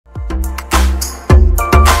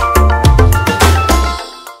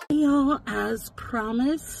y'all, as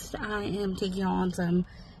promised, I am taking y'all on some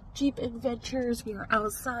Jeep adventures. We are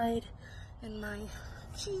outside in my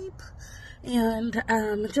Jeep, and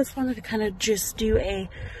just wanted to kind of just do a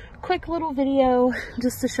quick little video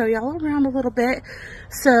just to show y'all around a little bit.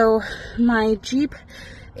 So my Jeep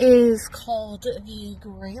is called the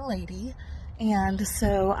Gray Lady, and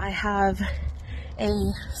so I have a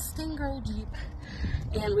Stingray Jeep,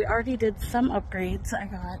 and we already did some upgrades. I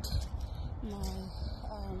got my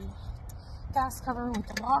gas cover with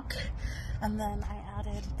the lock, and then I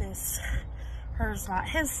added this hers not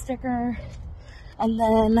his sticker, and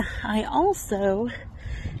then I also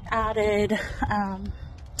added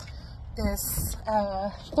this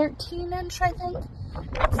 13-inch, I think,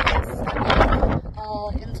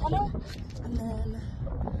 antenna, and then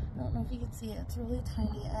I don't know if you can see it, it's really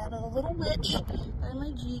tiny. I added a little witch by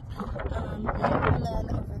my Jeep, and then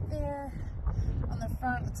over there on the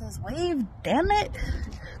front it says wave, damn it,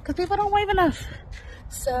 because people don't wave enough.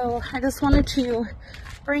 So I just wanted to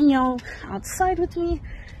bring y'all outside with me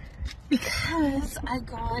because I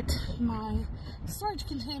got my storage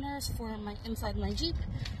containers for my inside my Jeep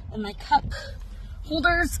and my cup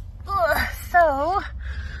holders. So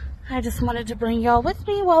I just wanted to bring y'all with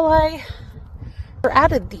me while I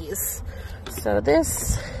added these. So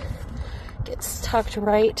this gets tucked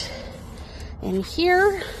right in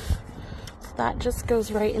here. So that just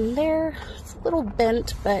goes right in there. It's a little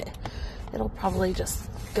bent, but it'll probably just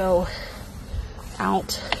go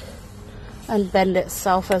out and bend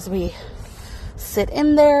itself as we sit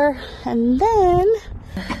in there. And then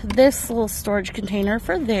this little storage container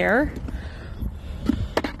for there.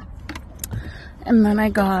 And then I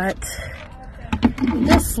got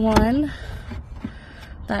this one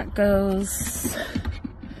that goes,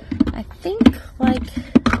 I think, like,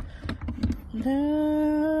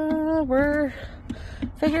 we're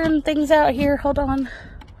figuring things out here. Hold on.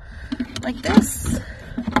 Like this.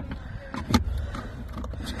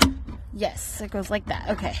 Yes, it goes like that.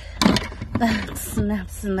 Okay. That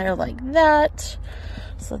snaps in there like that.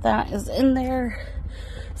 So that is in there.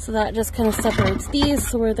 So that just kind of separates these,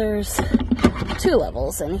 so where there's two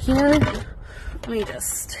levels in here. Let me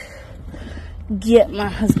just get my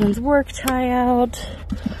husband's work tie out.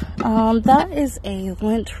 That is a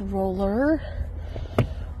lint roller.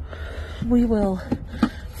 We will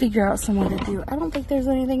figure out some way to do. I don't think there's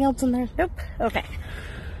anything else in there. Nope. Okay.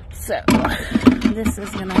 So this is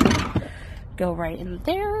gonna go right in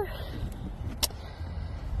there.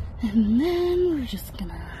 And then we're just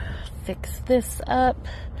gonna fix this up.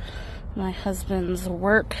 My husband's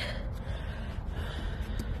work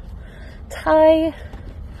tie.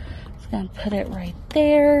 Just gonna put it right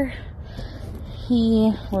there.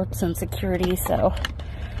 He works in security, so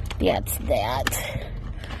that's that.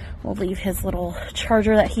 We'll leave his little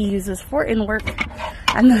charger that he uses for in work,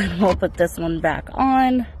 and then we'll put this one back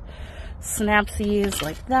on. Snaps these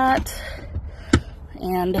like that,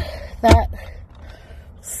 and that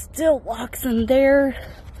still locks in there.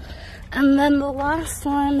 And then the last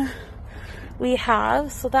one we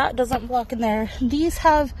have, so that doesn't block in there. These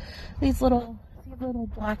have these little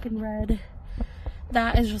black and red.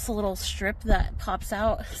 That is just a little strip that pops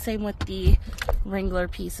out. Same with the Wrangler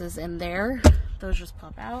pieces in there. Those just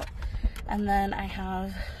pop out. And then I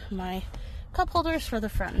have my cup holders for the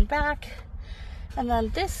front and back. And then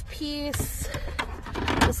this piece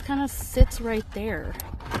just kind of sits right there.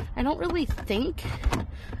 I don't really think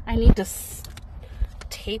I need to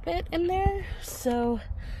tape it in there, so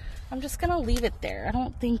I'm just gonna leave it there. I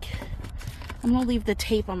don't think I'm gonna leave the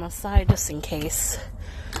tape on the side just in case,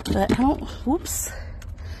 but I don't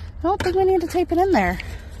think we need to tape it in there,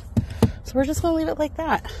 so we're just gonna leave it like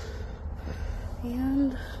that.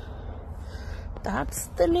 And that's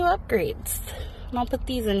the new upgrades, and I'll put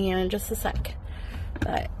these in here in just a sec.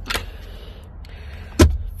 But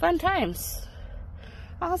fun times.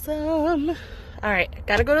 Awesome. Alright,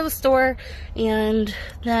 gotta go to the store, and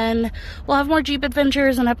then we'll have more Jeep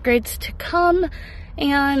adventures and upgrades to come.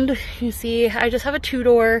 And you see, I just have a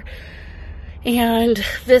 2-door, and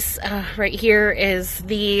this right here is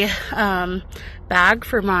the bag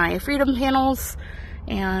for my Freedom panels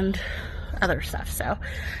and other stuff. So,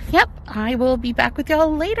 yep, I will be back with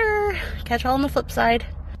y'all later. Catch y'all on the flip side.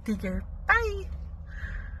 Take care.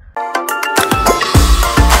 Bye.